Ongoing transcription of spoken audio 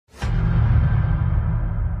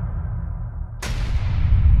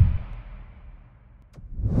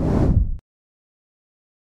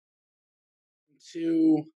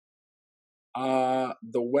to the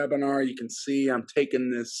webinar. You can see I'm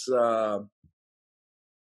taking this.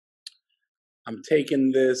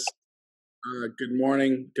 Good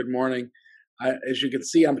morning. Good morning. As you can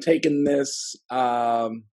see, I'm taking this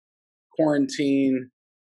quarantine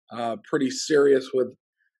pretty serious with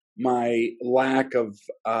my lack of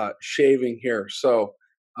shaving here. So,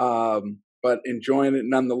 but enjoying it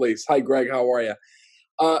nonetheless. Hi, Greg. How are you?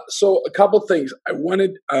 So a couple things. I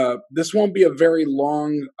wanted, this won't be a very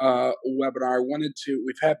long webinar.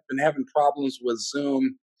 We've been having problems with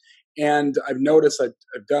Zoom, and I've noticed I've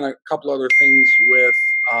done a couple other things with,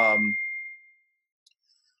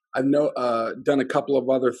 done a couple of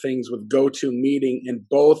other things with GoToMeeting, and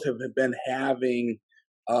both have been having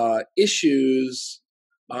issues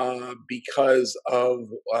because of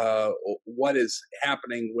what is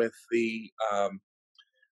happening with the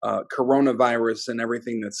coronavirus and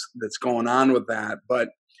everything that's going on with that. But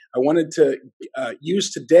I wanted to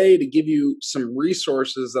use today to give you some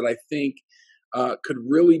resources that I think could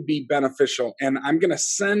really be beneficial. And I'm going to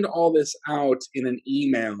send all this out in an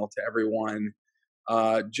email to everyone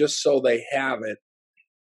just so they have it.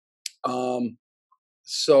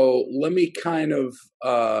 So let me kind of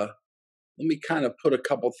put a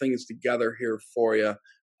couple things together here for you.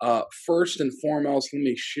 First and foremost, let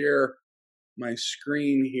me share my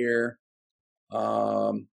screen here.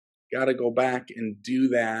 Got to go back and do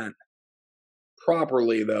that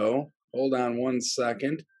properly though. Hold on one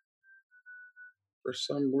second. For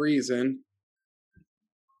some reason,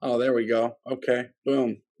 oh, there we go. Okay,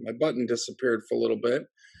 boom. My button disappeared for a little bit.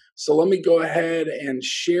 So let me go ahead and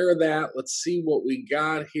share that. Let's see what we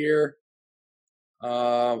got here.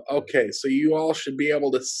 Okay, so you all should be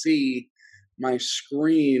able to see my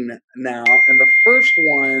screen now. And the first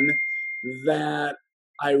one that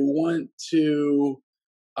I want to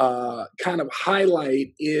kind of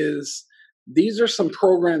highlight is these are some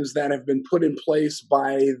programs that have been put in place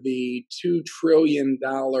by the $2 trillion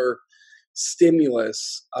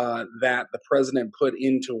stimulus that the president put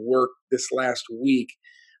into work this last week.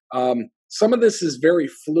 Some of this is very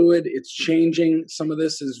fluid. It's changing. Some of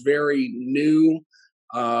this is very new.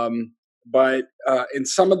 But in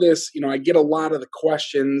some of this, I get a lot of the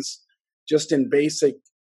questions just in basic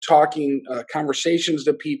talking conversations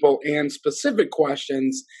to people and specific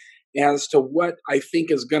questions as to what I think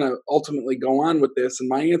is going to ultimately go on with this. And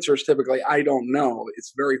my answer is typically, I don't know.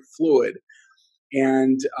 It's very fluid.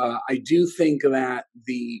 And I do think that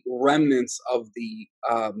the remnants of the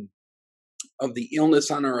illness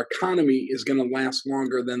on our economy is going to last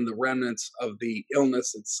longer than the remnants of the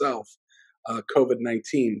illness itself,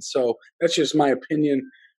 COVID-19. So that's just my opinion.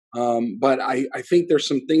 But I think there's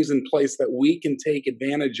some things in place that we can take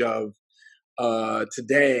advantage of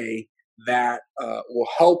today that will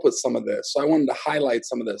help with some of this. So I wanted to highlight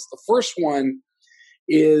some of this. The first one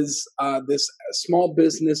is this small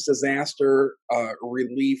business disaster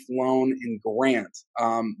relief loan and grant.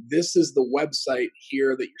 This is the website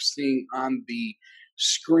here that you're seeing on the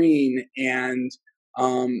screen, and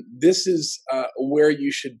this is where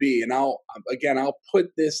you should be. And I'll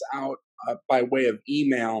put this out by way of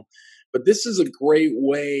email, but this is a great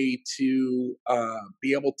way to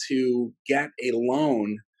be able to get a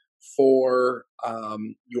loan for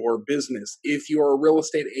your business. If you're a real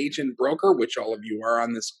estate agent broker, which all of you are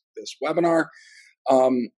on this webinar,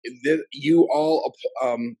 you all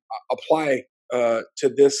apply to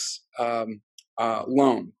this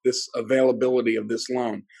loan, this availability of this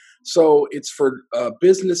loan. So it's for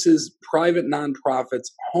businesses, private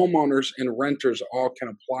nonprofits, homeowners, and renters all can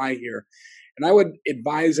apply here. And I would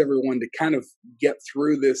advise everyone to kind of get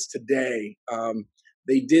through this today.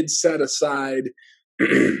 They did set aside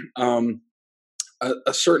a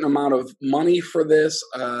certain amount of money for this.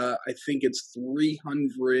 I think it's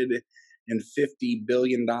 $350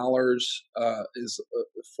 billion is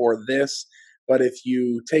for this. But if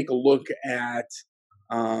you take a look at,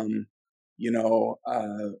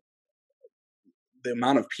 the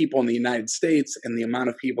amount of people in the United States and the amount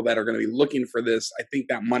of people that are going to be looking for this, I think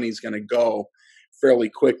that money's going to go fairly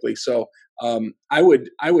quickly. So I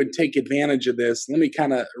would take advantage of this. Let me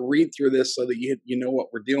kind of read through this so that you know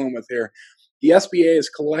what we're dealing with here. The SBA is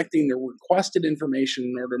collecting the requested information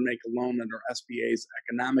in order to make a loan under SBA's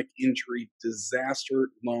Economic Injury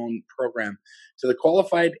Disaster Loan Program to the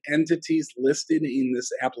qualified entities listed in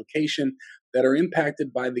this application that are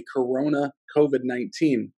impacted by the coronavirus.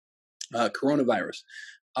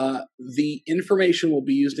 The information will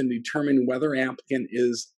be used in determining whether applicant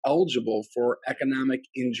is eligible for economic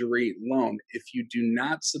injury loan. If you do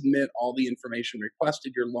not submit all the information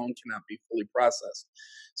requested, your loan cannot be fully processed.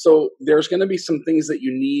 So there's going to be some things that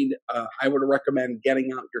you need. I would recommend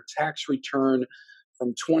getting out your tax return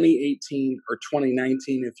from 2018 or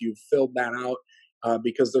 2019 if you've filled that out,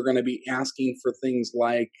 because they're going to be asking for things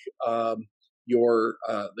like your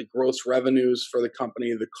the gross revenues for the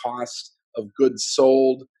company, the cost of goods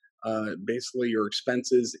sold, basically your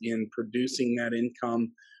expenses in producing that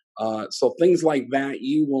income. So things like that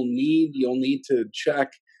you'll need to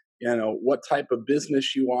check, what type of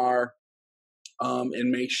business you are, and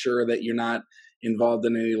make sure that you're not involved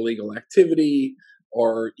in any illegal activity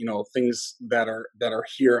or, things that are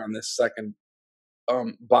here on this second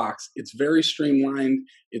box. It's very streamlined.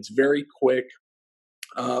 It's very quick.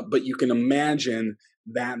 But you can imagine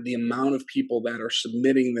that the amount of people that are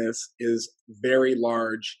submitting this is very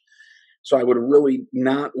large. So I would really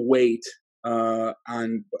not wait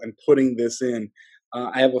on putting this in.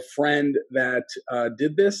 I have a friend that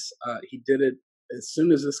did this. He did it as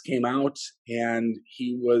soon as this came out, and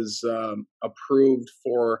he was approved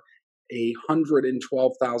for a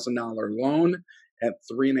 $112,000 loan at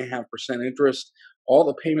 3.5% interest. All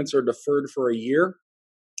the payments are deferred for a year,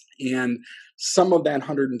 and some of that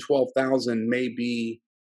 112,000 may be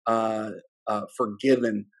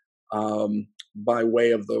forgiven by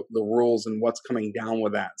way of the rules and what's coming down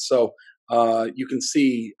with that. So you can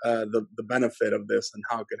see the benefit of this and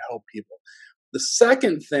how it could help people. The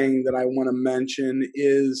second thing that I want to mention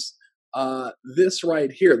is this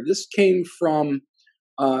right here. This came from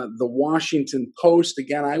the Washington Post.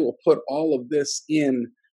 Again, I will put all of this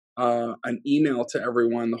in an email to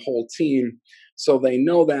everyone, the whole team, so they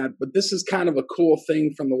know that. But this is kind of a cool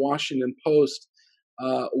thing from the Washington Post,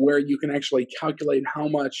 where you can actually calculate how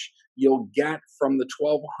much you'll get from the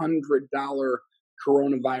 $1,200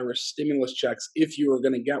 coronavirus stimulus checks if you are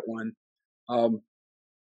going to get one.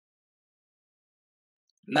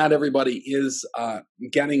 Not everybody is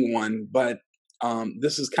getting one, but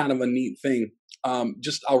this is kind of a neat thing.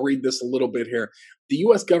 I'll read this a little bit here. The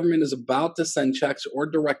U.S. government is about to send checks or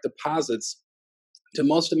direct deposits to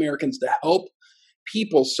most Americans to help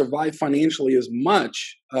people survive financially as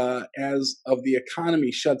much as of the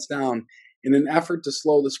economy shuts down in an effort to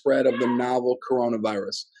slow the spread of the novel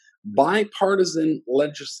coronavirus. Bipartisan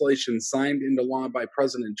legislation signed into law by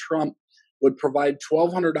President Trump would provide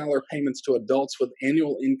 $1,200 payments to adults with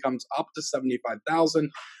annual incomes up to $75,000,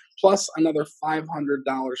 plus another $500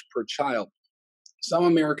 per child. Some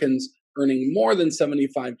Americans earning more than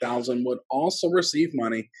 $75,000 would also receive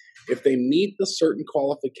money if they meet the certain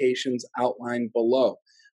qualifications outlined below.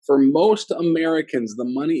 For most Americans, the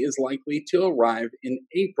money is likely to arrive in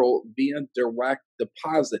April via direct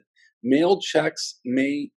deposit. Mailed checks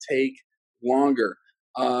may take longer.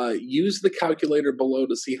 Use the calculator below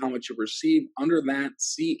to see how much you receive. Under that,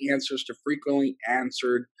 see answers to frequently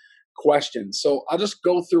answered questions. So I'll just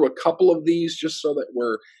go through a couple of these just so that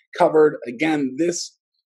we're covered. Again, this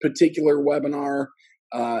particular webinar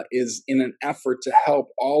is in an effort to help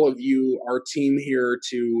all of you, our team here,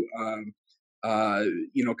 to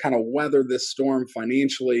kind of weather this storm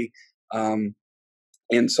financially.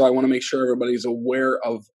 And so I want to make sure everybody's aware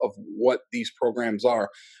of what these programs are.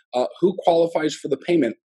 Who qualifies for the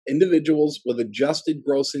payment? Individuals with adjusted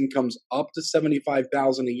gross incomes up to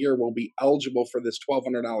 $75,000 a year will be eligible for this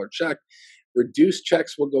 $1,200 check. Reduced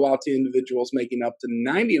checks will go out to individuals making up to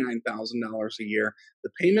 $99,000 a year. The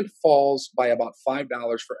payment falls by about $5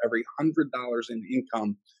 for every $100 in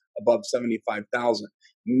income above $75,000.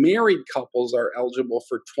 Married couples are eligible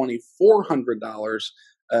for $2,400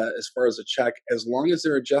 as far as a check, as long as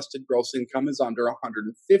their adjusted gross income is under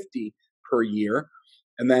 $150 per year.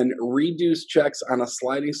 And then reduced checks on a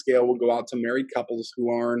sliding scale will go out to married couples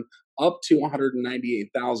who earn up to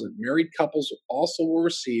 $198,000. Married couples also will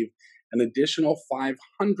receive an additional $500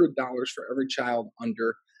 for every child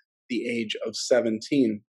under the age of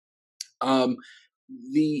 17.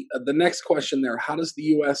 The next question there: how does the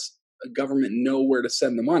U.S. government know where to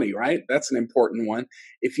send the money? Right, that's an important one.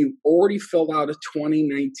 If you've already filled out a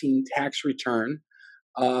 2019 tax return,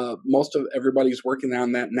 most of everybody's working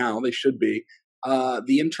on that now. They should be.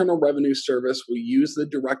 The Internal Revenue Service will use the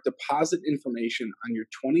direct deposit information on your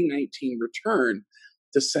 2019 return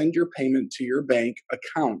to send your payment to your bank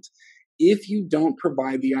account. If you don't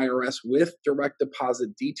provide the IRS with direct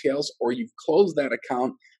deposit details, or you've closed that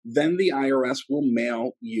account, then the IRS will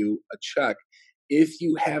mail you a check. If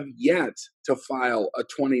you have yet to file a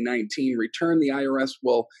 2019 return, the IRS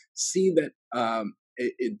will see that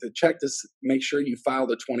the check to make sure you file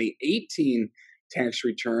the 2018 tax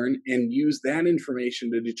return and use that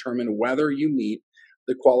information to determine whether you meet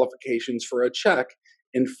the qualifications for a check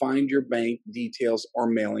and find your bank details or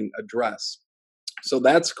mailing address. So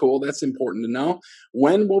that's cool. That's important to know.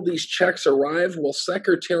 When will these checks arrive? Well,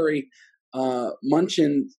 Secretary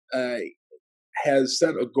Munchin has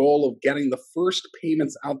set a goal of getting the first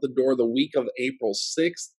payments out the door the week of April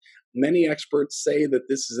 6th. Many experts say that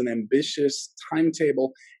this is an ambitious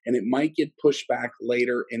timetable and it might get pushed back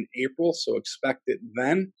later in April, so expect it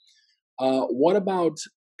then. What about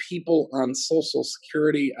people on Social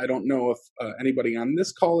Security? I don't know if anybody on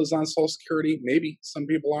this call is on Social Security. Maybe some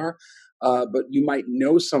people are, but you might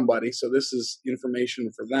know somebody, so this is information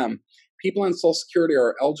for them. People on Social Security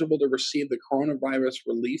are eligible to receive the coronavirus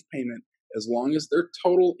relief payment as long as their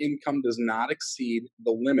total income does not exceed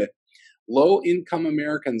the limit. Low-income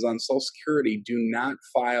Americans on Social Security do not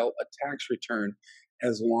file a tax return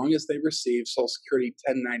as long as they receive Social Security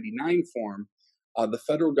 1099 form. The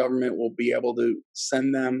federal government will be able to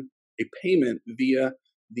send them a payment via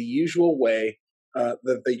the usual way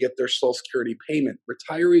that they get their Social Security payment.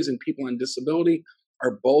 Retirees and people on disability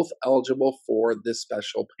are both eligible for this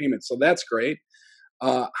special payment. So that's great.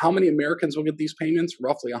 How many Americans will get these payments?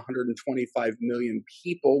 Roughly 125 million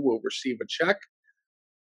people will receive a check.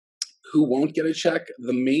 Who won't get a check?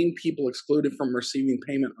 The main people excluded from receiving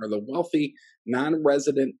payment are the wealthy,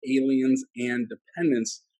 non-resident aliens, and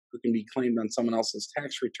dependents who can be claimed on someone else's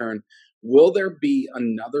tax return. Will there be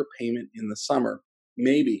another payment in the summer?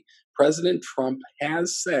 Maybe. President Trump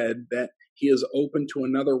has said that he is open to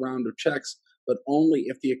another round of checks, but only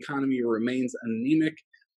if the economy remains anemic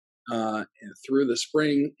through the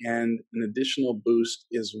spring and an additional boost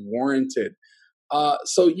is warranted.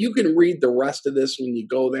 So you can read the rest of this when you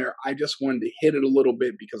go there. I just wanted to hit it a little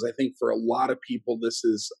bit because I think for a lot of people this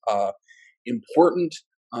is important.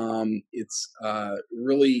 It's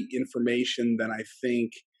really information that I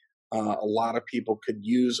think a lot of people could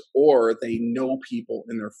use, or they know people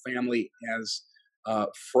in their family as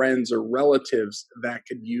friends or relatives that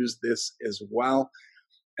could use this as well.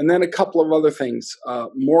 And then a couple of other things,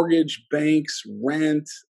 mortgage, banks, rent,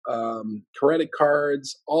 credit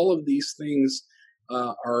cards, all of these things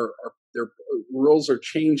their rules are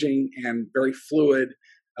changing and very fluid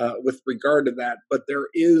with regard to that. But there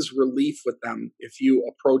is relief with them if you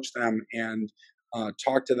approach them and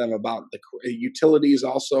talk to them about the utilities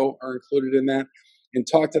also are included in that, and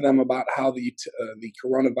talk to them about how the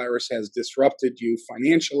coronavirus has disrupted you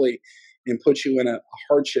financially and put you in a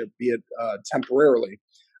hardship, be it temporarily.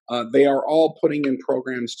 They are all putting in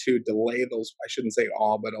programs to delay those. I shouldn't say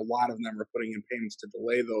all, but a lot of them are putting in payments to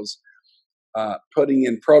delay those, putting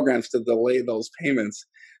in programs to delay those payments.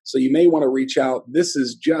 So you may want to reach out. This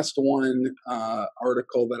is just one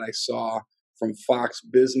article that I saw from Fox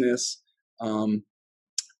Business.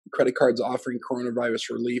 Credit cards offering coronavirus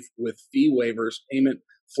relief with fee waivers, payment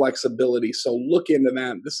flexibility. So look into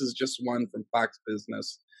that. This is just one from Fox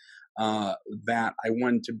Business that I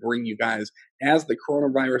wanted to bring you guys. As the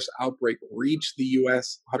coronavirus outbreak reached the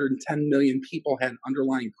U.S., 110 million people had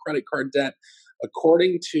underlying credit card debt,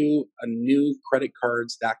 according to a new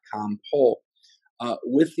creditcards.com poll.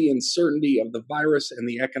 With the uncertainty of the virus and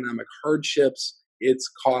the economic hardships it's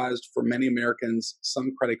caused for many Americans,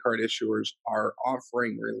 some credit card issuers are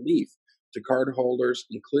offering relief to cardholders,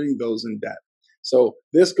 including those in debt. So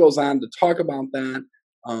this goes on to talk about that.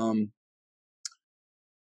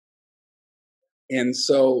 And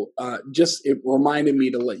so just it reminded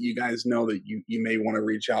me to let you guys know that you may want to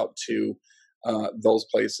reach out to those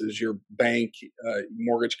places, your bank,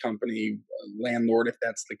 mortgage company, landlord, if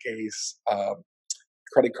that's the case,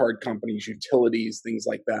 credit card companies, utilities, things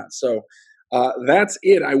like that. So that's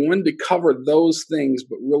it. I wanted to cover those things,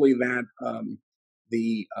 but really that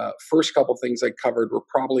the first couple things I covered were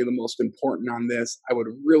probably the most important on this. I would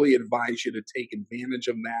really advise you to take advantage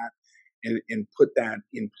of that and put that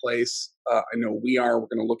in place. I know we're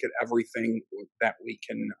going to look at everything that we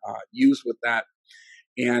can use with that.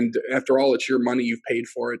 And after all, it's your money. You've paid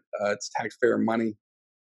for it. It's taxpayer money.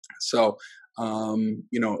 So,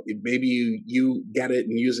 maybe you get it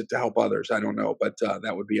and use it to help others. I don't know, but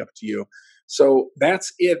that would be up to you. So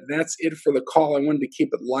that's it. That's it for the call. I wanted to keep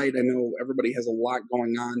it light. I know everybody has a lot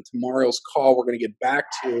going on. Tomorrow's call, we're going to get back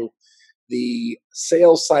to the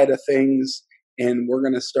sales side of things, and we're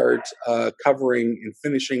going to start covering and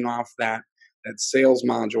finishing off that sales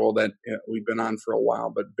module that we've been on for a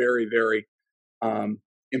while, but very, very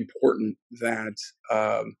important that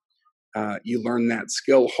you learn that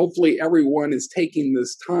skill. Hopefully everyone is taking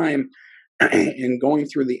this time and going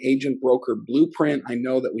through the agent broker blueprint. I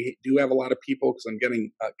know that we do have a lot of people because I'm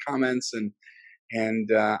getting comments and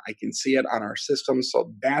I can see it on our system.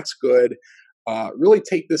 So that's good. really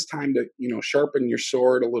take this time to sharpen your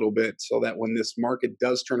sword a little bit, so that when this market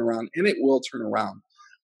does turn around, and it will turn around,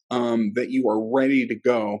 that you are ready to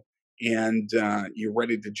go, and you're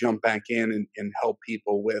ready to jump back in and help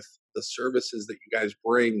people with the services that you guys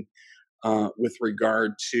bring with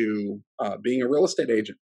regard to being a real estate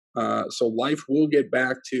agent. So life will get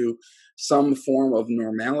back to some form of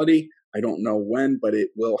normality. I don't know when, but it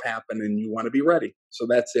will happen, and you want to be ready. So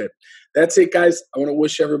that's it. That's it, guys. I want to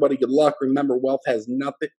wish everybody good luck. Remember, wealth has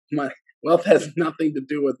nothing to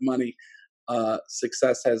do with money.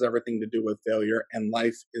 Success has everything to do with failure, and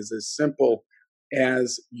life is as simple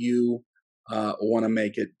as you want to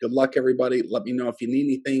make it. Good luck, everybody. Let me know if you need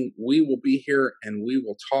anything. We will be here, and we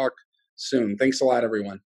will talk soon. Thanks a lot,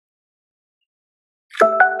 everyone.